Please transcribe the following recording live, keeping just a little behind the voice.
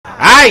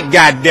Alright,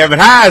 goddammit,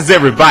 how's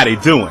everybody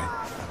doing?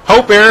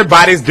 Hope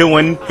everybody's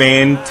doing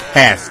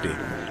fantastic.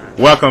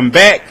 Welcome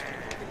back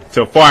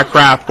to Far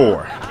Cry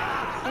 4.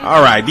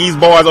 Alright, these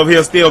boys over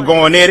here still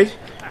going at it.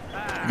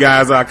 You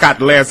guys caught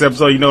the last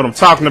episode, you know what I'm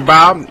talking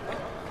about.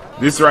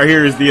 This right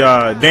here is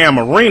the damn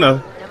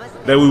arena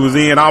that we was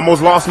in. I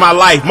almost lost my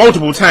life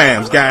multiple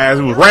times, guys.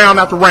 It was round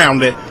after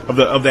round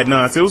of that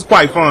nonsense. It was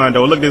quite fun,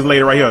 though. Look at this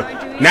lady right here.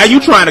 Now you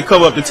trying to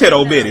cover up the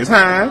Tito bitties,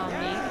 huh?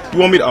 You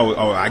want me to?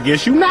 Oh, I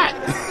guess you not.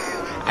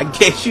 I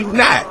guess you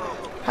not.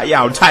 How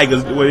y'all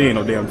tigers? Well, ain't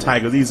no damn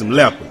tigers. These some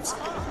leopards.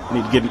 I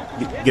need to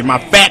get my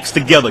facts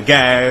together,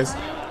 guys.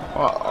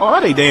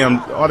 Are they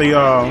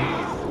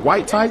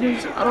white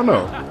tigers? I don't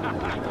know.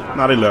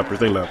 No, they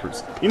leopards. They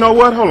leopards. You know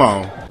what? Hold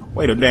on.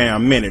 Wait a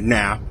damn minute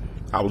now.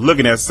 I was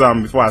looking at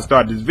something before I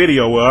started this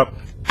video up.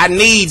 I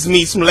needs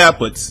me some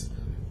leopards.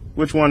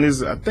 Which one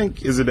is? I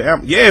think is it the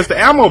ammo? Yeah, it's the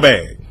ammo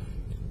bag.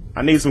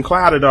 I need some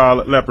clouded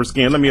leopard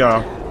skin. Let me You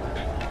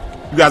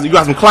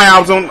got some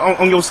clouds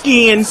on your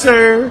skin,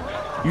 sir.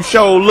 You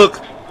sure look.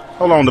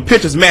 Hold on, the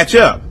pictures match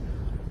up.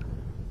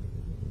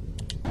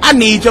 I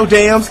need your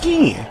damn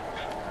skin.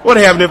 What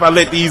happened if I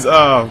let these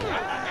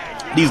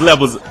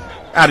leopards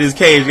out of this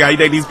cage, guy? You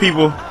think these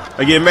people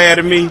are getting mad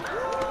at me?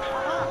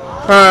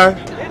 Huh?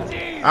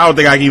 I don't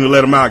think I can even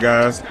let them out,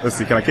 guys. Let's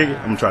see, can I kick it?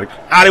 I'm gonna try to.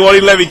 They won't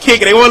even let me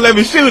kick it. They won't let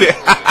me shoot it.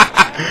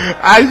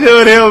 I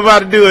sure the hell about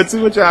to do it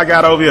too. What y'all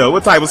got over here?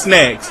 What type of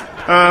snacks?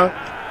 What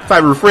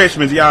type of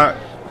refreshments y'all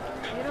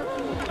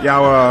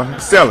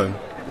selling?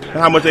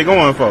 How much they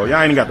going for?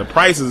 Y'all ain't got the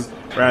prices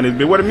around this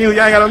bit. What the music?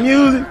 Y'all ain't got no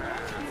music?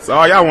 So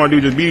all y'all want to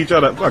do is just beat each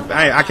other. Fuck,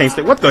 I can't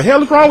stay. What the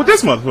hell is wrong with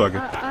this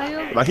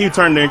motherfucker? Like he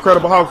turned the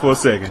Incredible Hulk for a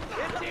second.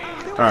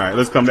 All right,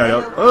 let's come down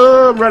here.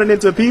 Oh, running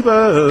into people.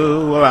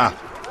 All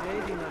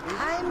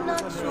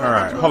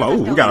right, hold on.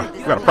 Ooh, we got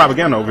a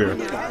propaganda over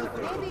here.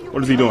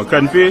 What is he doing?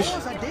 Cutting fish?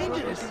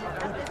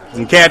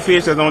 Some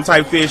catfish. That's the only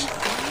type of fish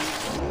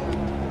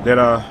that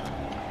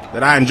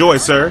I enjoy,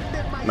 sir.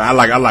 Now I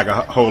like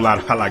a whole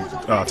lot. I like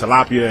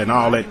tilapia and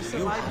all that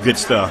good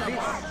stuff.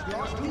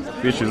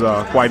 Fish is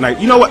quite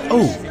nice. You know what?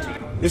 Oh,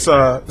 it's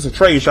a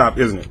trade shop,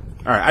 isn't it?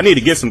 All right, I need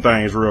to get some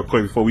things real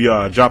quick before we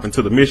jump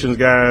into the missions,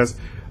 guys.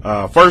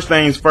 First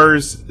things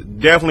first,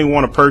 definitely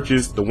want to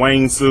purchase the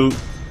Wayne suit.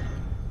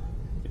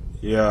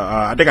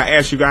 Yeah, I think I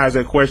asked you guys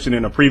that question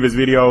in a previous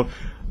video.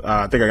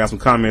 I think I got some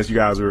comments. You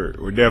guys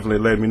were definitely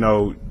letting me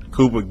know,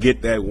 Kouppa,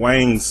 get that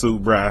Wayne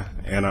suit, bruh.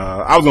 And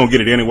I was gonna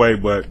get it anyway,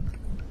 but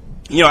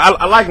you know,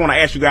 I like when I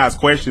ask you guys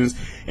questions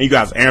and you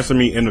guys answer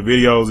me in the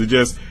videos.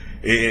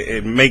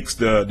 It makes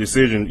the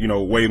decision, you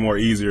know, way more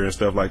easier and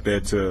stuff like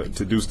that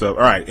to do stuff.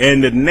 All right,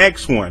 and the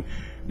next one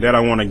that I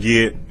want to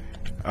get,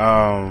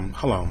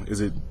 hold on,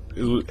 it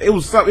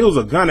was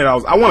a gun that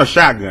I want a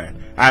shotgun.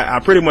 I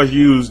pretty much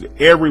used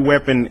every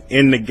weapon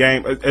in the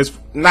game. It's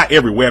not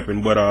every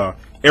weapon, but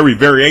every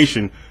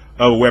variation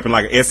of a weapon,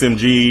 like an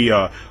SMG,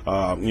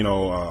 you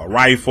know,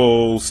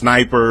 rifle,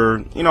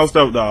 sniper, you know,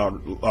 stuff,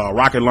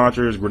 rocket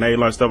launchers, grenade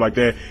launchers, stuff like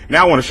that.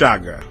 Now I want a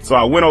shotgun. So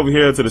I went over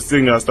here to the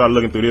signal. I started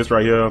looking through this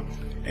right here,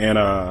 and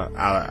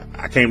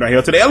I came down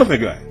here to the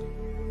elephant gun.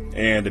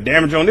 And the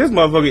damage on this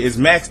motherfucker is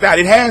maxed out.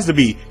 It has to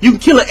be. You can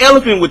kill an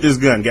elephant with this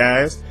gun,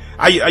 guys.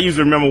 I used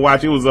to remember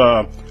watching. It was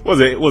Elmer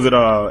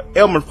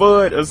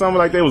Fudd or something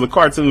like that. It was a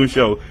cartoon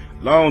show.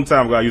 Long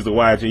time ago I used to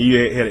watch, and you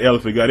had an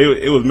elephant gun.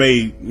 It was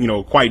made, you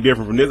know, quite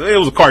different from this. It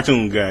was a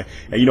cartoon gun,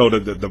 and you know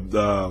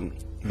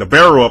the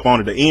barrel up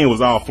on it, the end was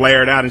all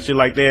flared out and shit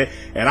like that.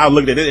 And I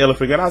looked at this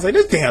elephant gun, I was like,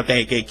 this damn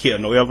thing can't kill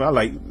no elephant. I was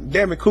like,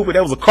 damn it, Kouppa,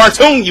 that was a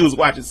cartoon you was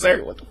watching,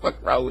 sir. What the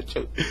fuck wrong with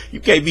you? You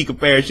can't be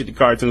comparing shit to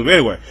cartoons. But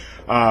anyway,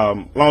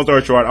 long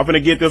story short, I'm gonna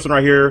get this one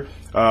right here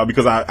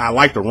because I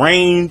like the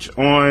range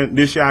on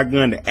this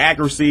shotgun, the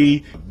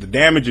accuracy, the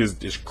damage is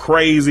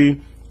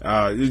crazy.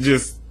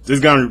 This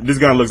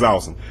gun looks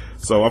awesome.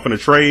 So I'm gonna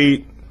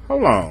trade.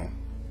 Hold on.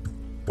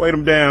 Wait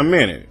a damn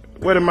minute.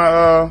 What am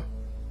I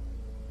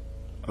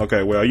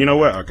Okay, well, you know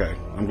what? Okay.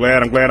 I'm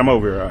glad I'm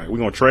over here. All right, we're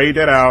gonna trade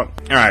that out.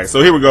 All right,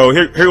 so here we go.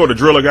 Here go the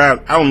driller, guys.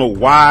 I don't know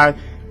why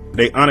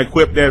they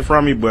unequipped that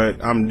from me,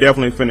 but I'm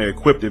definitely finna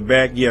equip it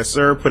back. Yes,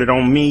 sir. Put it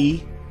on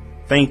me.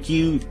 Thank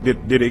you.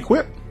 Did it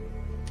equip?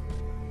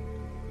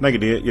 I think it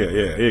did. Yeah,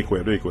 it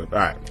equipped. All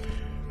right,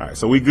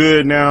 so we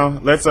good now.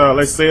 Let's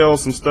sell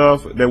some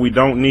stuff that we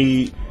don't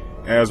need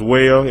as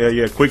well.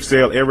 Yeah, quick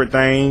sell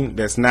everything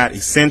that's not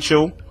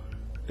essential,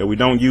 that we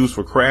don't use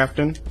for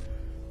crafting.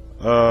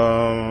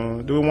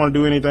 Do we want to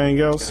do anything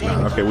else?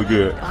 Nah, okay, we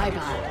good.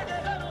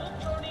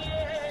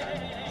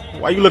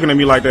 Why you looking at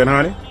me like that,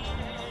 honey?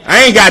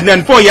 I ain't got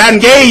nothing for you. I done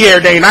gave you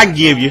everything I can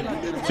give you.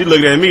 She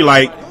looked at me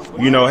like,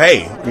 you know,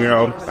 hey, you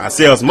know, I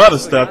sell some other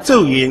stuff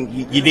too.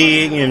 You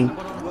dig? And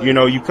you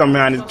know, you come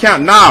behind this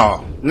account.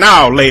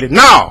 No, lady,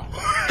 no.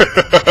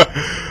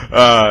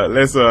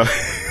 Let's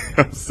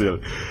I'm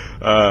silly.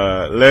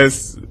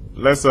 Let's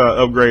let's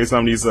upgrade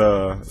some of these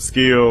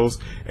skills.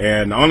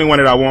 And the only one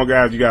that I want,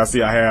 guys, you guys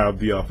see I have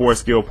the 4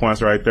 skill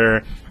points right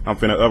there. I'm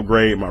finna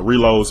upgrade my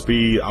reload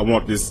speed. I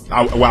want this.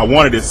 I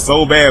wanted this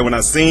so bad when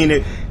I seen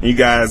it. And you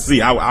guys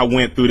see, I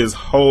went through this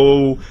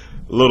whole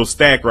little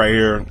stack right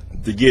here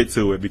to get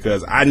to it,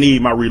 because I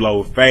need my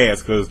reload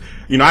fast. Because,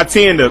 you know, I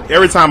tend to,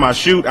 every time I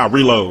shoot, I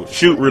reload,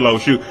 shoot,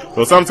 reload, shoot.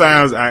 So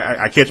sometimes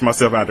I catch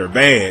myself out there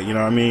bad, you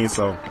know what I mean?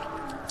 So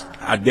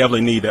I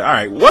definitely need to. All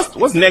right,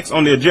 what's next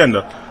on the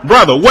agenda,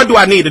 brother? What do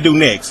I need to do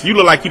next? You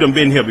look like you done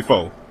been here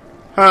before,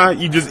 huh?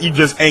 You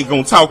just ain't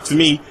gonna talk to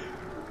me.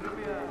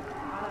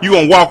 You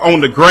gonna walk on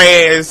the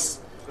grass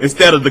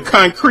instead of the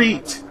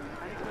concrete,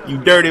 you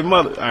dirty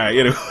mother. All right,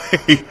 anyway,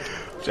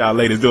 what y'all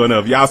ladies doing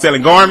up? Y'all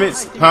selling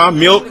garments, huh?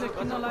 Milk,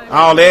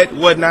 all that,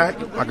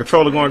 whatnot. My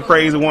controller going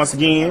crazy once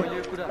again.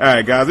 All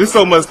right, guys, there's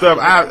so much stuff.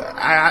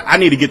 I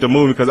need to get to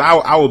moving, because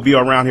I will be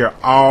around here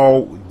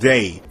all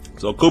day.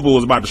 So Kouppa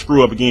was about to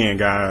screw up again,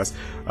 guys.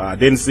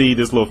 Didn't see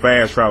this little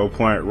fast travel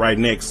point right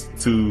next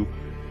to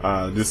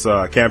this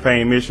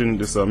campaign mission,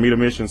 this meter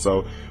mission.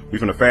 So we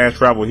finna fast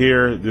travel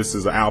here. This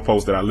is an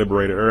outpost that I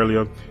liberated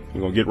earlier.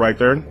 We're gonna get right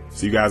there.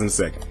 See you guys in a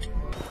second.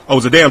 Oh,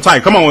 it's a damn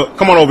tiger. Come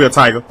on over here,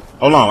 tiger.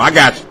 Hold on, I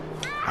got you.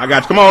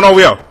 Come on over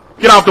here.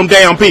 Get off them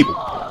damn people.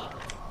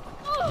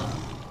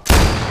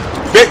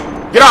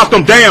 Get off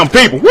them damn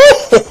people. Woo!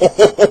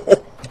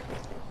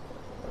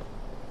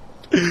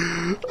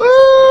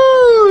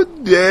 Oh,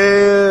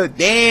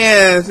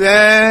 damn,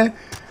 son.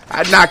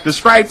 I knocked the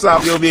stripes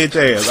off your bitch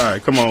ass. All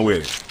right, come on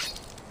with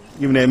it.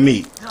 Give me that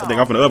meat. I think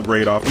I'm gonna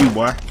upgrade off you,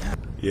 boy.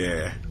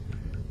 Yeah.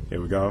 Here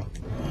we go.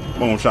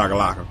 Boom,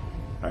 shakalaka. All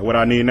right, what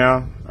I need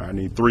now? I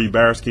need 3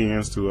 bear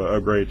skins to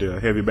upgrade the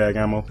heavy bag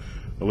ammo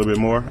a little bit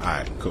more. All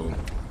right, cool.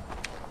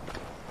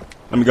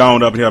 Let me go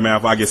on up here, man,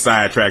 if I get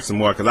sidetracked some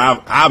more, because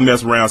I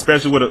mess around,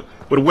 especially with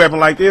a weapon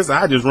like this.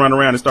 I just run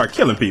around and start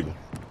killing people.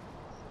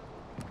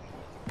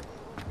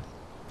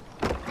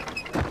 What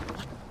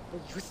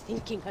are you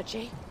thinking,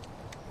 Ajay?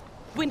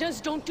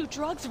 Winners don't do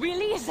drugs,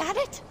 really? Is that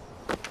it?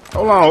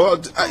 Hold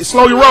on,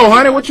 slow your roll,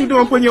 honey. What you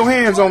doing putting your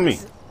hands on me?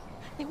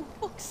 They were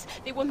books.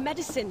 They were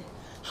medicine.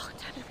 Oh,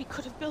 damn it, we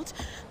could have built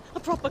a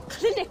proper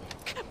clinic.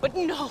 But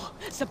no,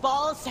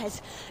 Sabal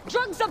says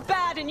drugs are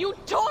bad and you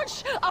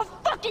torch our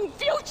fucking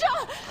future!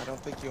 I don't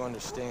think you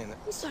understand.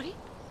 I'm sorry.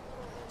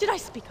 Did I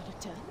speak out of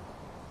turn?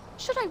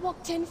 Should I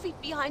walk 10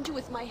 feet behind you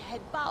with my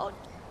head bowed?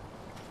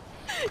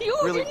 You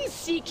Really? didn't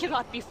see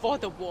Kyrat before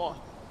the war.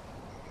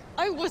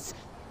 I was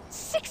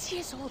 6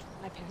 years old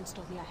when my parents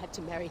told me I had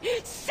to marry.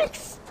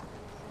 6!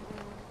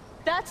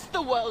 That's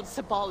the world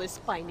Sabal is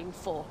fighting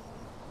for.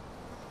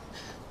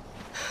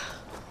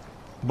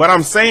 But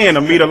I'm saying,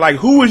 Amita, like,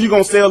 who is you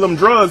gonna sell them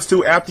drugs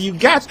to after you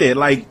got that?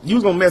 Like, you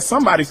was gonna mess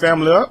somebody's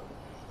family up.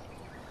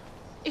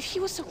 If he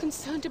was so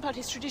concerned about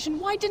his tradition,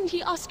 why didn't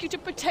he ask you to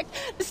protect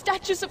the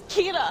statues of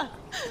Kyrat?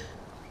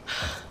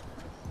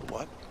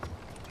 What?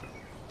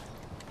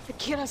 The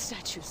Kyrat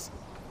statues.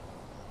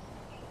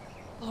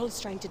 Paul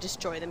is trying to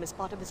destroy them as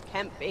part of his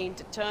campaign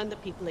to turn the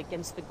people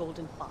against the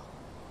Golden Path.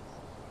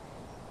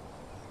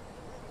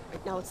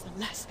 Right now, it's the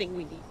last thing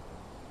we need.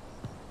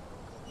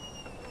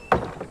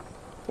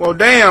 Well,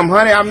 damn,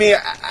 honey. I mean,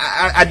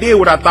 I did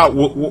what I thought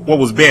what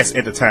was best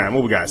at the time.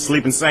 What we got?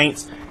 Sleeping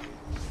Saints.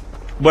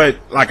 But,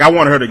 like, I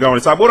wanted her to go on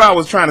the top. What I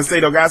was trying to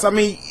say, though, guys, I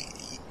mean,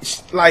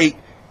 like,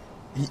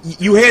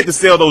 you had to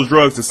sell those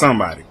drugs to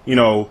somebody, you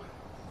know.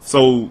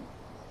 So,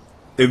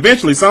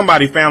 eventually,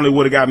 somebody's family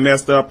would have got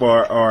messed up,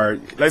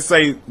 or let's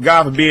say,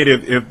 God forbid,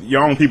 if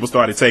your own people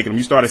started taking them,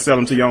 you started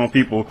selling to your own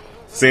people,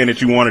 saying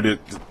that you wanted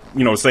to,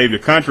 you know, save your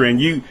country, and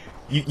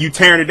you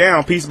tearing it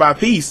down piece by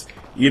piece.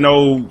 You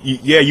know,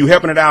 you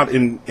helping it out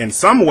in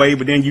some way,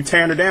 but then you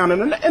tearing it down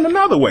in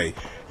another way.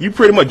 You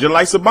pretty much, just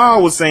like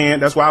Sabal was saying,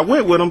 that's why I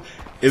went with him,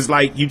 it's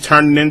like you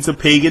turning into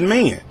Pagan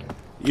Min,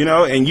 you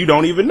know, and you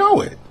don't even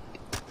know it.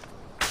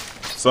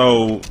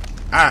 So,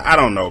 I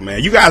don't know,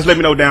 man. You guys let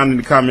me know down in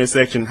the comment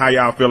section how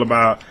y'all feel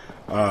about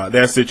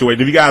that situation.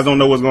 If you guys don't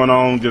know what's going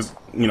on, just,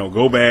 you know,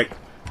 go back.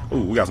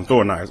 Ooh, we got some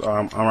Thor knives.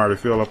 I'm already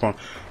filled up on.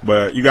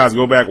 But you guys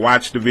go back,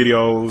 watch the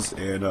videos,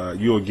 and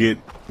you'll get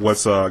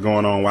what's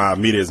going on. Why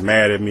Amita is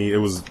mad at me. It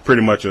was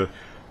pretty much a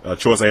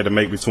choice I had to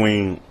make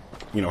between,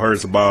 you know, her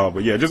and Sabal.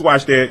 But yeah, just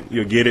watch that.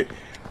 You'll get it.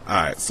 All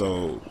right,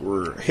 so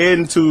we're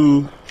heading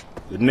to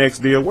the next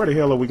deal. Where the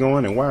hell are we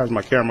going? And why is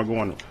my camera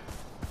going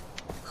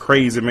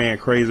crazy, man,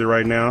 crazy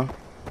right now?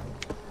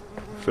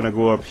 Finna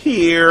go up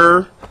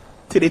here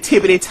to the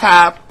tippity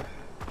top.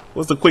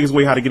 What's the quickest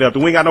way how to get up?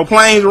 We ain't got no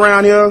planes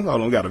around here.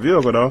 Oh, we got a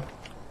vehicle though.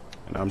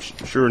 And I'm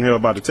sure in hell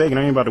about to take it.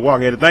 I ain't about to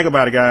walk. I had to think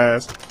about it,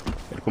 guys.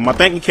 Had to put my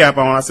thinking cap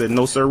on. I said,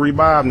 no sir,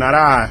 Bob, not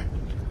I.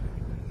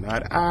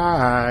 Not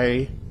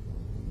I.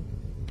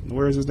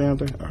 Where is this damn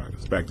thing? Alright,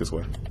 it's back this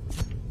way.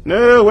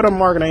 No, what I'm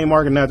marking? I ain't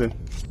marking nothing.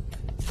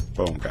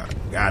 Boom, got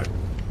it. Got it.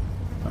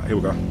 Alright, here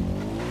we go.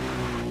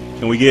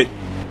 Can we get...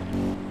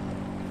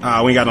 we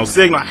ain't got no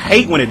signal. I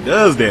hate when it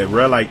does that,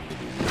 bro. Like,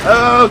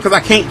 because I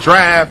can't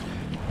drive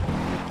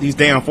these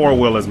damn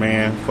four-wheelers,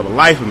 man, for the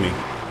life of me.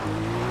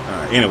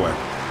 Alright, anyway.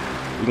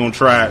 We're gonna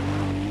try it.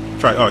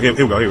 Try. Oh, here we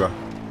go. Here we go.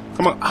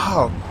 Come on.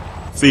 Oh,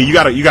 see, you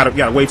gotta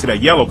wait till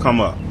that yellow come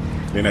up.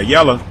 Then that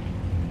yellow,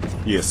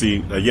 yeah.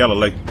 See, that yellow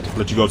let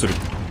you go to the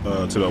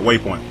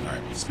waypoint. All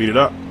right, speed it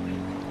up.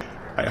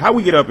 All right, how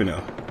we get up in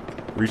there?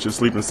 Reach the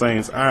sleeping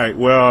saints. All right.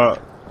 Well,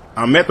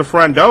 I'm at the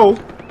front door.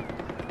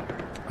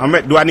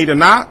 Do I need to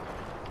knock?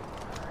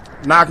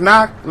 Knock,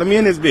 knock. Let me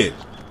in this bitch.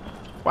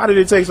 Why did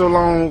it take so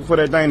long for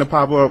that thing to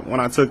pop up when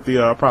I took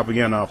the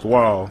propaganda off the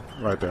wall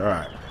right there? All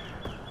right.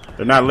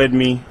 They're not letting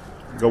me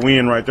go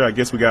in right there. I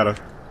guess we gotta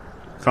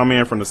come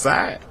in from the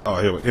side. Oh,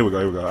 here we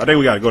go. I think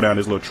we gotta go down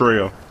this little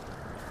trail.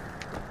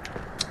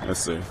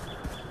 Let's see.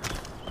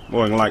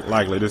 More than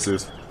likely, this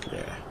is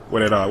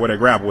where that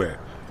grapple at.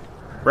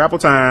 Grapple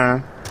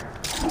time.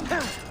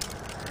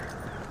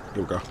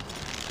 Here we go.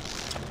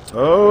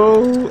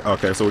 Oh,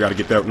 okay. So we gotta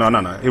get that. No.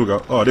 Here we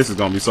go. Oh, this is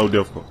gonna be so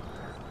difficult.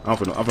 I'm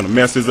finna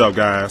mess this up,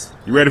 guys.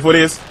 You ready for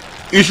this?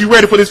 Is you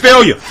ready for this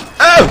failure?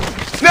 Oh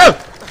no!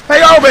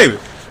 Hey, oh baby.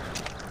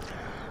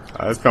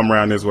 Let's come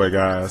around this way,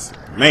 guys.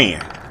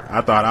 Man,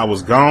 I thought I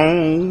was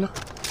gone.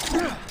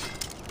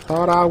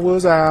 Thought I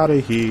was out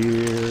of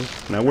here.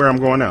 Now where I'm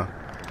going now?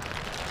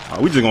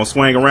 Oh, we just gonna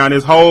swing around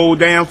this whole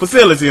damn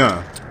facility,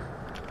 huh?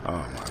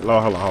 Oh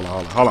my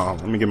Lord, hold on.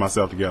 Let me get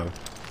myself together.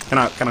 Can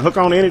I hook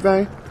on to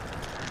anything?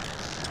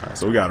 All right,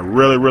 so we gotta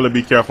really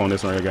be careful on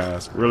this one here,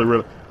 guys.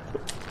 Really.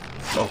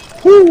 Oh,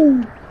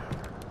 whoo!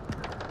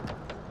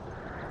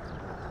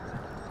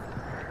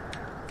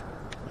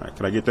 All right,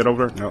 can I get that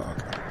over there? No,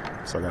 okay.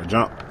 So I gotta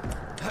jump.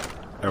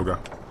 There we go.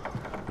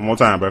 One more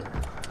time, bro.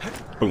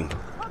 Boom.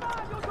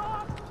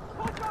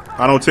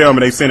 I don't tell me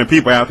they sending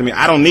people after me.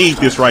 I don't need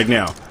this right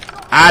now.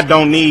 I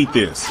don't need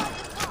this.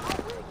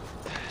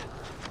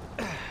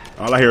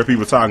 All I hear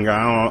people talking,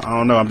 I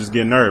don't know. I'm just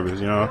getting nervous,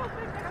 you know.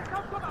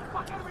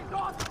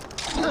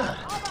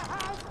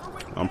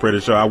 I'm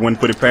pretty sure I wouldn't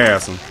put it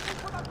past them.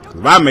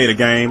 If I made a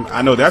game,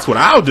 I know that's what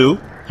I'll do.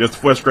 Just to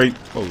frustrate.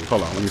 Oh,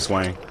 hold on. Let me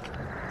swing.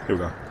 Here we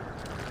go.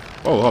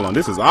 Oh, hold on.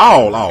 This is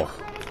all off.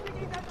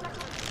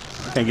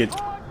 I can't get.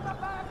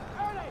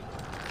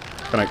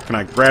 Can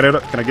I grab it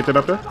up? Can I get that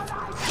up there?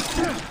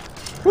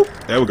 Whoop,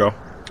 there we go.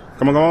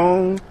 Come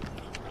on.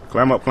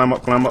 Climb up.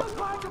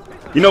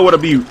 You know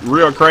what'd be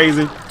real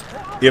crazy?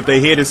 If they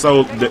hit it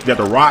so that the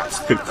rocks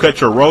could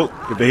cut your rope.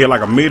 If they hit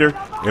like a meter.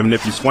 Even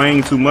if you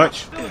swing too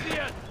much.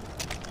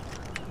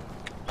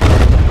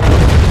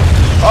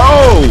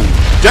 Oh,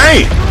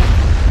 damn.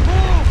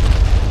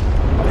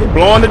 They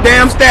blowing the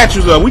damn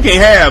statues up. We can't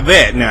have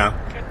that now.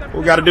 What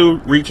we gotta do,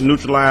 reach and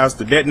neutralize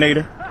the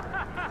detonator.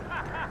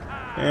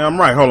 Yeah, I'm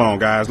right. Hold on,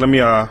 guys. Let me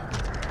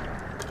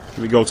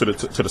go to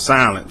the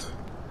silence.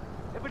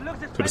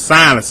 To the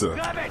silencer.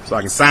 So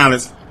I can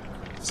silence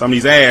some of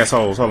these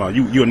assholes. Hold on.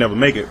 You'll never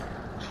make it.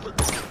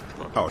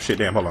 Oh shit,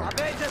 damn, hold on.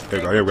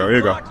 Here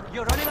we go.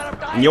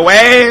 In your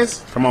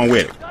ass. Come on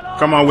with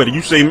it.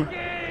 You see me?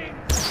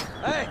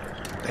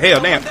 Hell,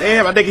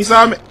 damn, I think he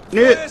saw me.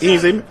 Yeah, he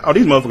ain't see me. Oh,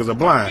 these motherfuckers are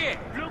blind.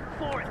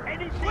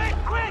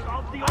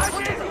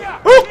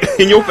 Woo,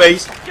 in your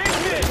face.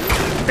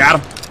 Got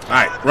him.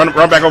 Alright, run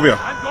back over here.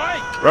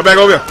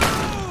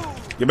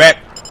 Get back.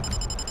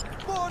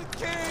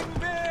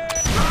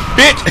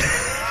 Bitch.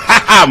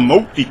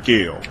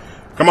 Multi-kill.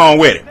 Come on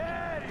with it.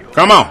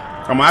 Come on,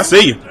 I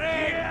see you.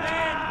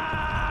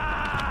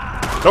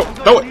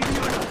 Throw it.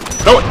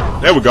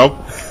 There we go.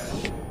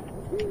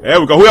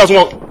 Who else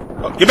want?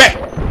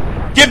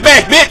 Get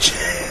back, bitch.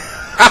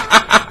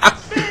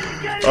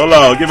 Hold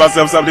on, give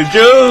myself something to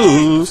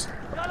juice.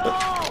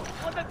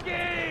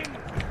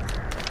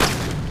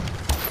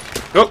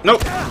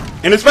 Nope.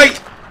 In his face.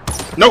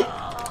 Nope.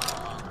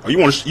 Oh, you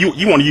want to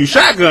use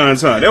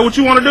shotguns, huh? That what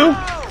you want to do?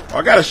 Oh,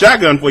 I got a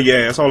shotgun for your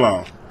ass. Hold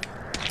on.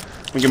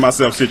 Let me get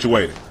myself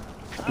situated.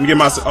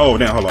 Oh,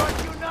 damn. Hold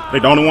on. They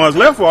the only ones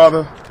left for all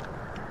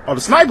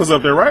the snipers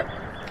up there, right?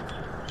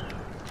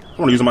 I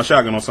want to use my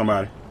shotgun on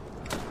somebody.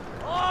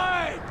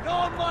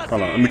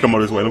 Hold on. Let me come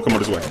over this way.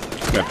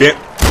 Got that.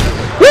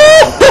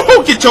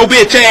 Woo! Get your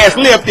bitch ass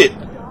lifted.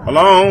 Hold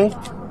on.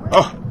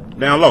 Oh,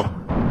 down low.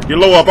 Get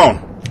low up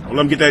on.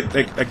 Let me get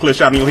that clear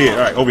shot in your head.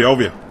 All right,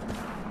 over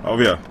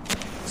here.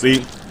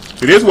 See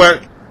this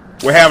where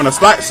we're having a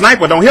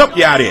sniper don't help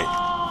you out here.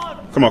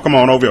 Come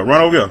on over here.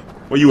 Run over here.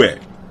 Where you at?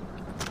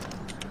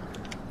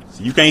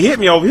 See, you can't hit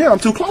me over here. I'm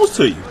too close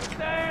to you.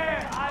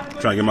 I'm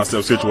trying to get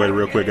myself situated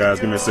real quick, guys.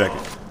 Give me a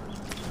second.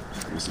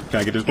 Let me see. Can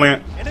I get this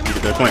plant? Let me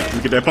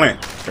get that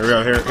plant. Hurry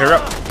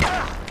up.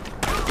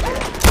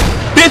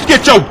 Bitch,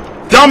 get your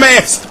dumb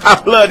ass.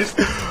 I love this.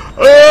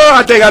 Oh,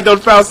 I think I done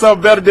found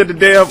something better than the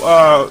damn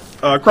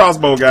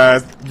crossbow,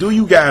 guys. Do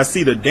you guys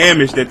see the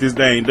damage that this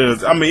thing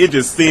does? I mean, it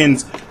just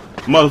sends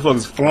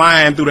motherfuckers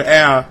flying through the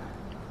air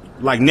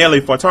like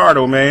Nelly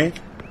Furtado, man.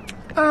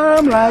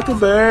 I'm like a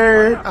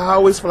bird, I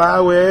always fly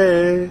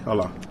away.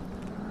 Hold on.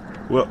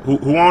 Well,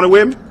 who on it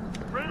with me?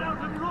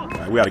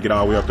 Right, we gotta get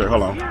all the way up there.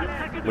 Hold on.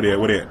 What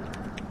it?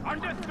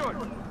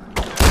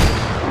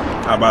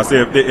 I about to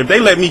say, if they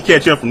let me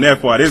catch up from that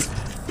far, this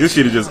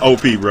shit is just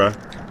OP, bro.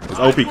 It's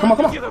OP. Come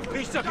on.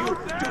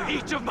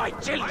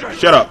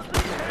 Shut up.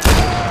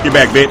 Get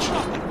back, bitch.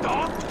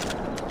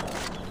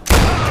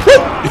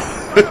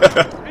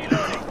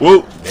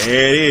 Whoop,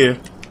 there it is.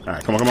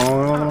 Alright, come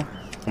on.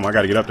 Come on, I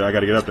gotta get up there.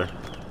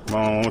 Come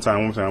on, one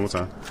time.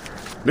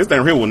 This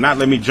thing here will not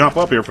let me jump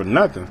up here for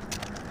nothing.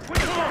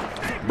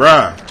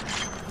 Bruh.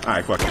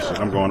 Alright, fuck this shit.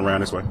 I'm going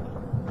around this way.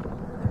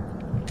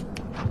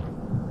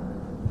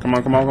 Come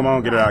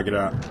on. Get it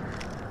out.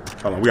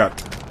 Hold on,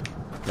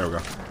 there we go.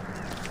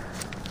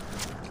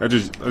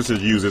 Let's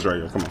just use this right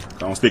here. Come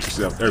on, stick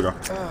yourself. There we go.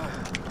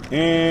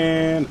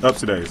 And up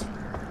to days.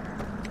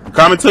 I'm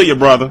coming to you,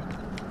 brother.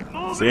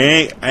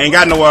 See, I ain't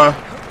got no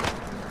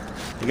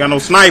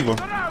sniper.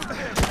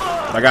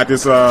 I got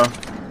this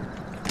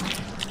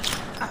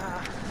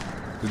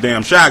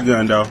damn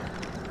shotgun though.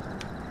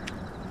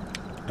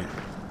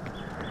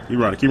 Keep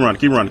running.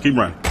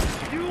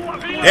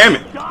 Damn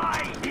it.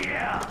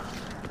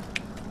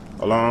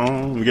 Hold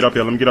on. Let me get up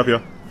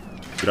here.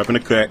 Get up in the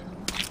cut.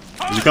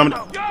 Is he coming?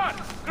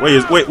 Where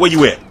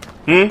you at?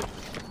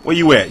 Where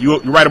you at? You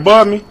right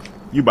above me?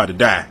 You about to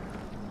die.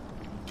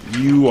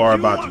 You are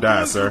about to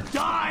die, sir.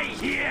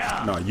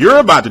 No, you're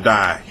about to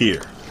die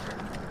here.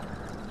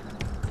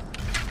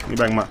 Let me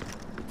back my...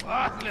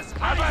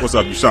 What's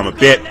up, you son of a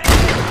bitch?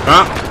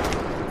 Huh?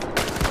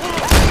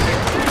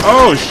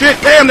 Oh,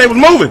 shit. Damn, they was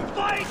moving.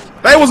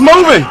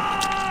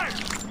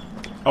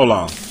 Hold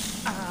on.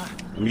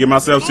 Let me get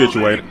myself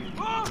situated.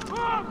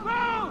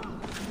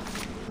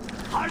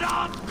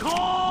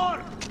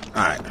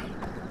 Alright.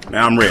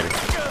 Now I'm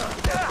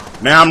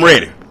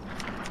ready.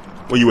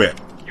 Where you at?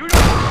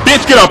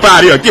 Bitch, get up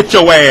out of here. Get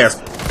your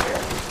ass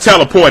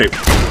teleported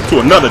to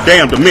another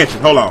damn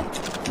dimension. Hold on.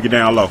 Get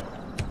down low.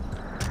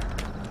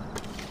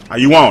 How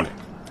you want it?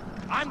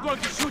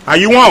 How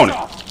you want it?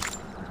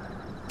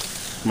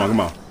 Come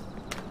on.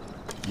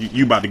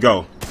 You about to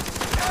go.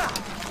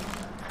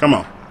 Come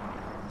on.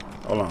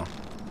 Hold on.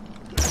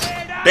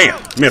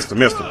 Damn, mister.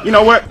 You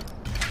know what?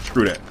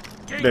 Screw that.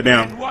 Put that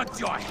down.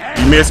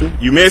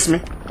 You miss me?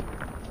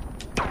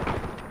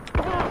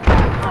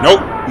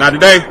 Nope, not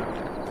today.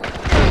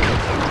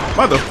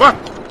 Motherfucker.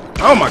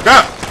 Oh my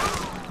god.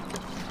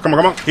 Come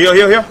on. Heal.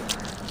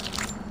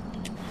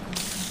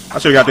 I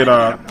should've got that,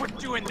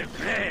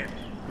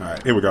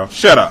 Alright, here we go.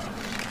 Shut up.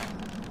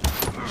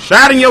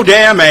 Shot in your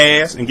damn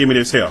ass and give me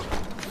this help.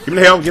 Give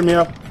me help.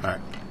 Alright.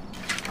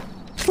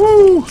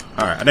 Woo.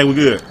 Alright, I think we're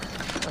good.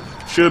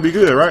 Should be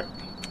good, right?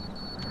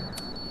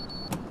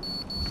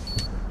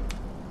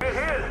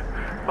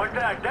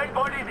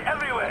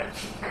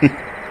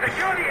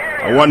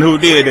 I wonder who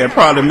did that.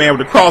 Probably the man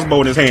with the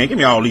crossbow in his hand. Give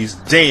me all these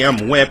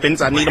damn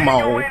weapons. I need them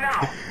all.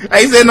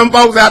 They send them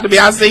folks out to me.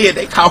 I see it.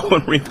 They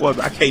calling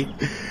reinforcements.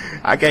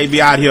 I can't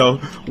be out here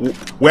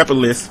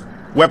weaponlessly.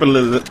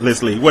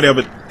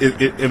 Whatever,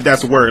 if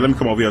that's a word. Let me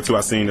come over here too.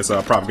 I seen this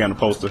propaganda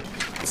poster.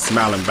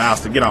 Smiling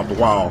bastard. Get off the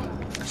wall,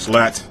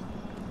 slut.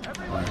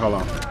 All right, hold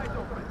on.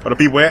 Where the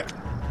people at?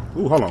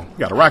 Ooh, hold on. We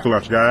got a rocket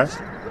launcher, guys.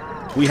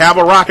 We have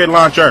a rocket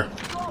launcher.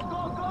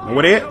 And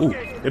where they at? Ooh,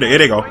 here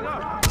they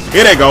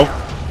go.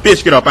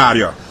 Bitch, get up out of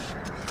here.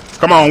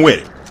 Come on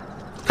with it.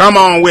 Damn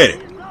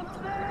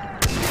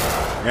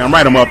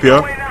right, I'm up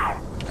here.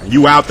 And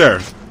you out there.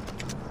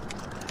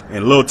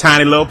 In little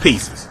tiny little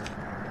pieces.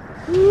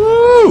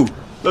 Woo!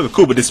 Look at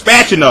Kouppa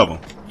dispatching of them.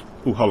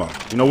 Ooh, hold on.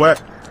 You know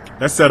what?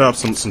 Let's set up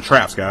some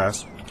traps,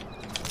 guys.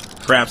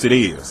 Traps it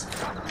is.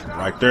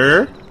 Right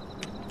there.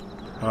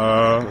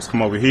 Let's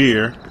come over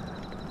here.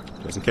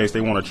 Just in case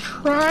they want to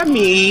try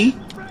me.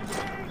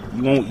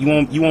 You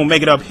won't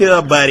make it up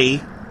here,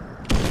 buddy.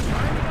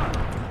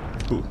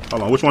 Ooh,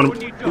 hold on, which one? Ooh,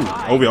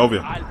 over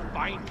here.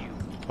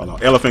 Hold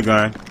on, elephant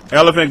gun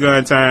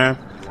time.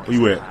 Where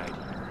you at?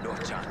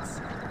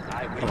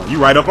 Hold on,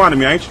 you right up under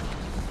me, ain't you?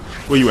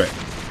 Where you at?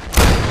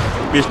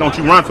 Bitch, don't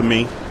you run from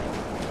me.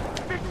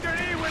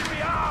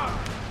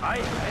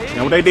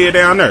 Now what they did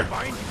down there?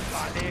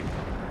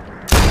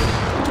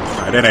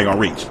 Alright, that ain't gonna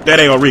reach.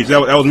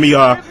 That was me.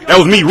 That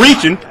was me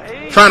reaching,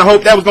 trying to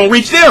hope that was gonna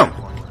reach them.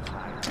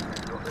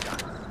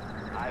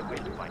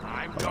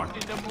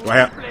 What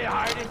happened?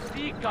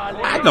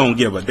 I don't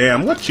give a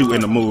damn what you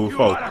in the mood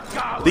for.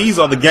 These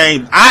are the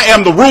games. I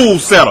am the rule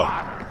setter.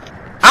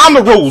 I'm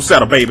the rule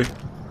setter, baby.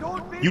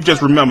 You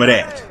just remember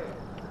that.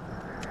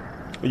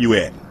 Where you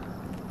at?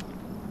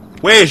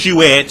 Where's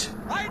you at?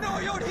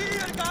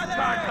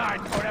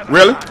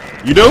 Really?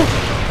 You do?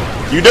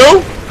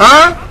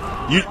 Huh?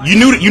 You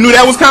knew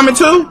that was coming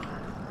too?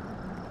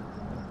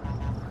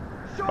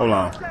 Hold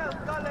on.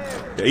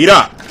 Yeah, eat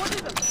up.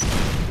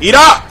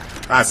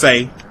 I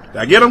say. Did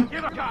I get him?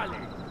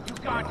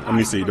 Let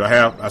me see.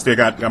 I still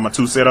got my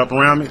two set up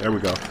around me? There we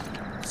go.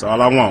 That's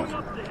all I want.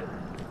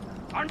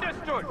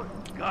 Understood.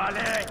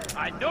 Ghale,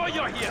 I know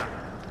you're here.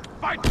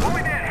 Fight.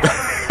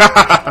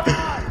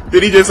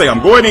 Did he just say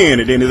I'm going in,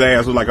 and then his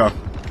ass was like,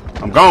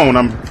 I'm gone.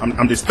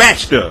 I'm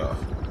dispatched of.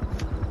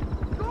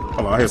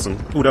 Hold on, I hear some.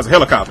 Ooh, that's a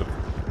helicopter.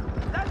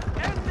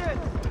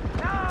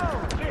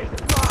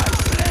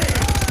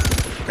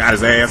 Got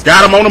his ass.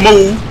 Got him on the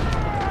move.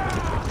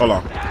 Hold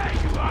on.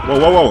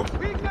 Whoa.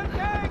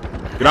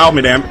 Get off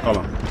me, damn it. Hold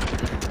on.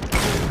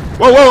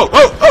 Whoa.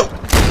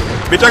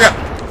 Bitch, I got...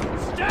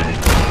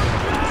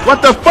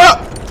 What the fuck?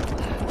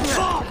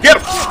 Get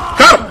him!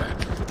 Cut him!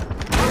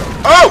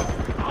 Oh!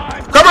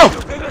 Come on!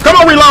 Come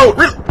on, reload!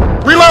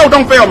 Reload!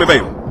 Don't fail me,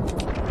 baby!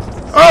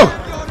 Oh!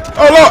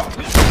 Oh, Lord!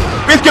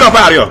 Bitch, get up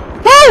out of here!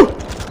 Woo!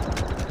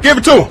 Give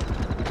it to him!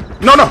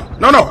 No, no,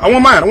 no, no! I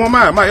want mine! I want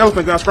mine! My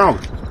elephant gun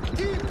stronger!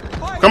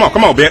 Come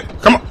on, bitch!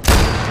 Come on!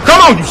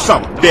 Come on, you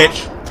son of a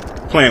bitch!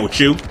 Playing with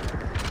you.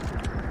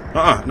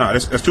 No,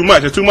 that's too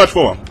much. That's too much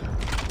for him.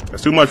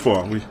 That's too much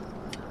for him.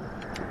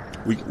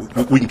 We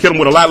can kill him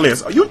with a lot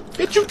less. You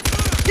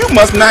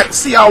must not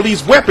see all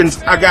these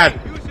weapons I got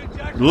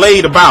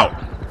laid about.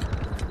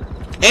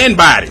 And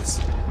bodies.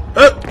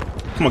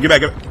 Come on, get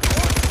back.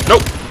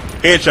 Nope.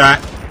 Headshot.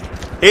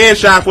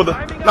 Headshot for the...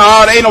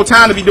 No, there ain't no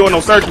time to be doing no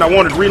searching. I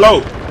wanted to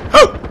reload.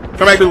 Oh!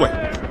 Come back this way.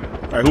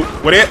 Alright,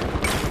 where they at?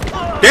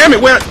 Damn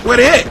it, where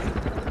they at?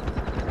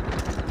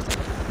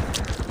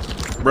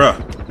 Bruh.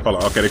 Hold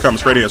on, okay, they coming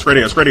straight in. Shot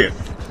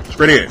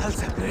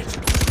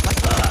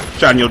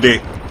in your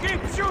dick.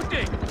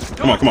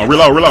 Come on,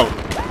 reload.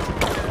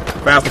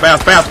 Faster, baby.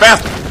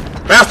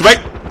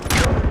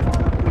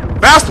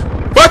 Faster.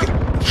 Fuck it.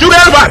 Shoot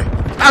everybody.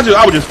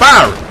 I was just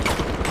firing.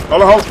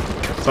 Hold on.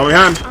 Somebody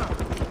behind me.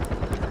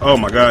 Oh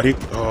my God,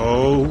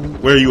 oh,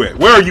 where are you at?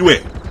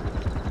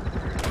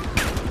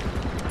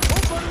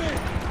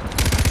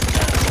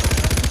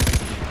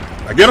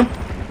 I get him?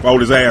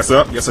 Rolled his ass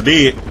up. Yes, I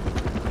did.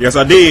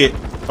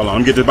 Hold on, let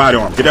me get this body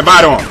on him. Get that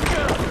body on him.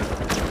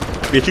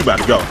 Bitch, you about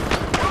to go.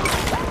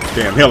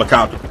 Damn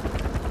helicopter.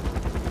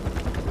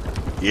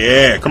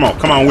 Yeah, come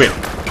on with it.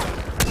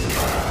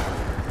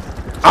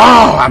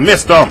 Oh, I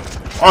missed him.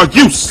 Are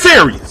you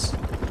serious?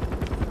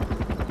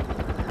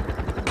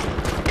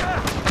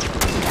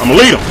 I'm gonna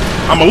lead him.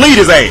 I'm gonna lead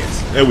his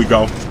ass. There we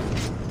go.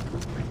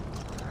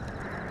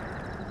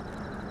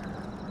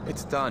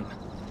 It's done.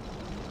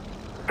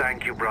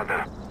 Thank you,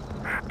 brother.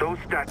 Those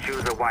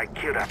statues are why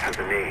Kyrat has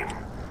a name.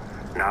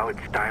 Now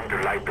it's time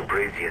to light the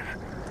braziers,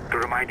 to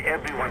remind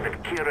everyone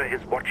that Kyrat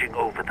is watching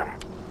over them.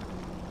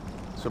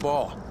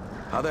 Sabal,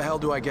 how the hell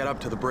do I get up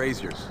to the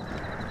braziers?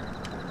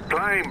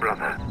 Climb,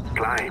 brother.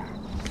 Climb.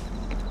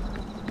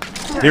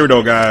 Here we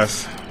go,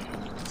 guys.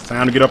 It's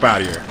time to get up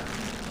out of here.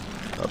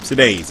 Upsy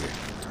daisy.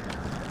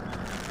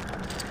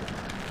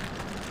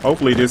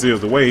 Hopefully this is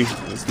the way.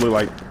 This looks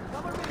like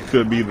it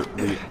could be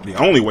the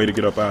only way to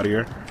get up out of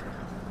here.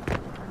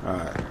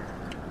 Alright.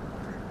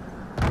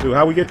 Dude,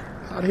 how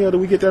the hell do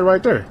we get that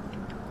right there?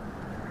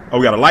 Oh,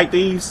 we gotta light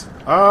these?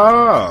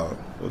 Oh,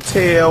 well,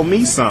 tell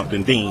me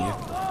something then.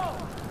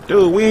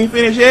 Dude, we ain't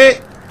finished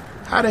yet?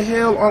 How the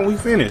hell aren't we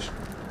finished?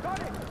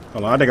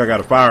 Hold on, I think I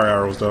got a fire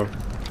arrows though.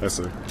 Let's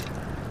see.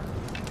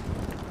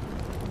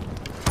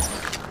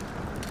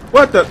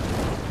 What the?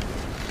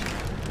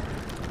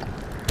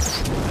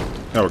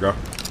 There we go.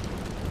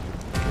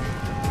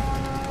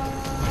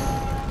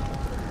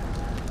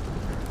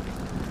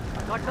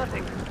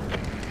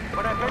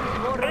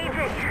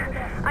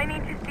 Ajay, I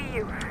need to see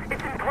you.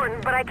 It's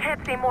important, but I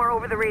can't say more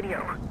over the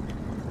radio.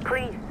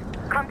 Please,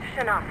 come to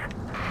Shanaf.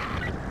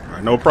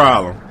 Alright, no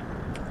problem.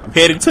 I'm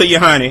headed to you,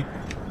 honey.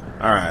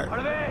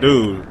 Alright.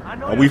 Dude,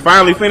 are we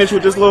finally finished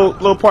with this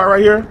little part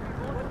right here?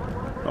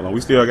 Hold on,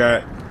 we still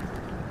got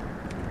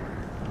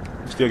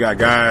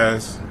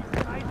guys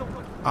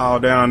all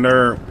down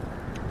there.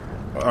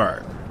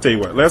 Alright, tell you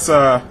what, let's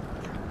go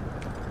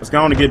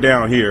on and get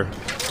down here.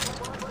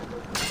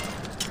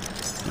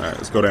 Alright,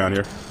 let's go down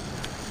here.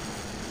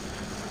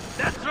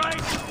 That's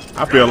right.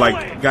 I feel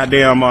like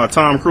goddamn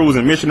Tom Cruise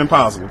in Mission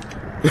Impossible.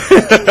 It's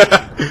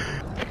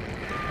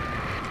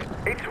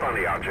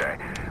funny, Ajay.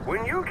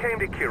 When you came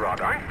to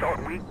Kyrat, I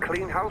thought we'd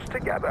clean house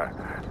together.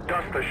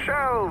 Dust the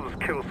shelves,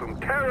 kill some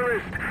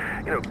terrorists.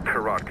 You know,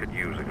 Kyrat could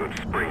use a good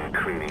spring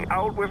cleaning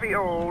out with the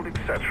old,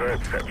 etc.,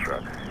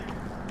 etc.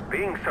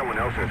 Being someone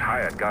else's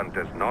hired gun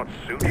does not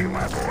suit you,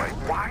 my boy.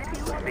 Why do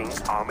you think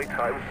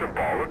Amitai and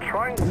Sabal are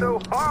trying so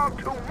hard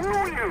to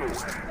woo you?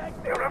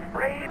 They're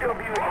afraid of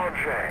you,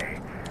 Ajay.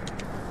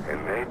 And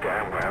they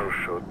damn well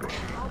should be.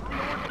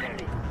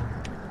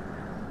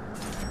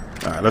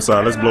 Alright, let's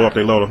blow up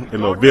their little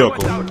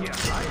vehicle.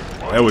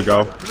 There we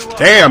go.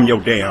 Damn your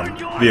damn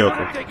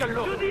vehicle.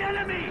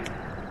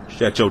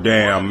 Shut your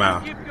damn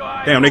mouth.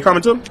 Damn, they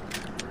coming to him?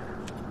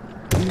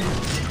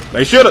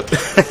 They should've.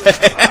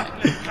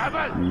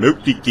 Nope,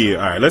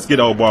 alright, let's get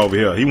old boy over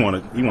here. He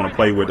wanna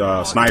play with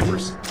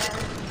snipers.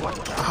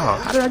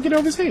 Oh, how did I get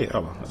over his head?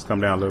 Oh, let's come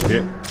down a little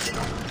bit.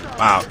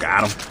 Wow,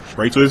 got him.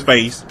 Straight to his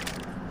face.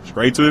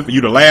 Straight to his face.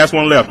 You the last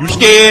one left. You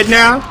scared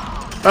now?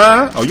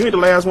 Huh? Oh, you ain't the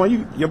last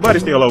one. Your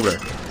buddy's still over there.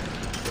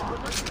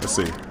 Let's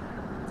see.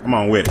 Come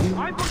on with it.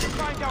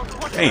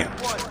 Damn.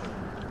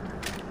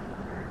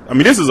 I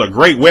mean, this is a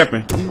great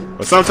weapon,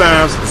 but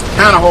sometimes it's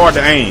kind of hard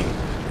to aim.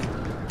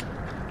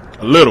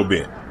 A little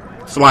bit.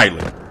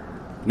 Slightly.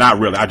 Not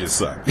really. I just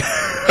suck.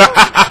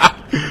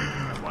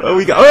 Oh,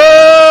 we got.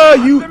 Oh,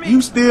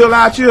 you still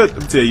out here? Let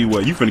me tell you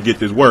what. You finna get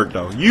this work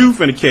though. You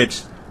finna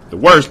catch the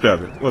worst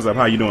of it. What's up?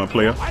 How you doing,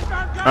 player?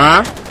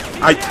 Huh?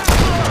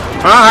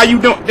 How you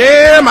doing?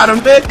 Damn, I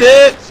done did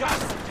that.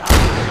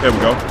 There we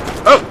go.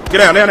 Oh, get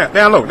down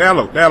low.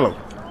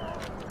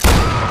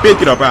 Bitch,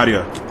 get up out of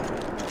here.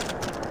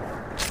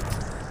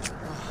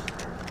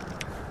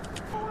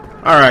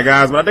 Alright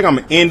guys, but I think I'm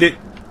gonna end it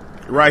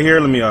right here.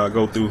 Let me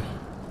go through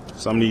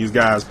some of these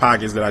guys'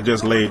 pockets that I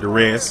just laid to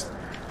rest.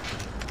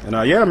 And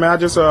yeah, man, I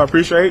just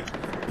appreciate,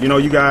 you know,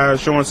 you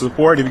guys showing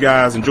support. If you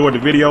guys enjoyed the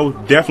video,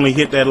 definitely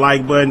hit that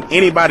like button.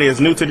 Anybody that's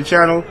new to the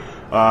channel,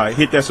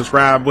 hit that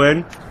subscribe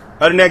button.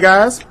 Other than that,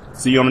 guys,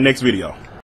 see you on the next video.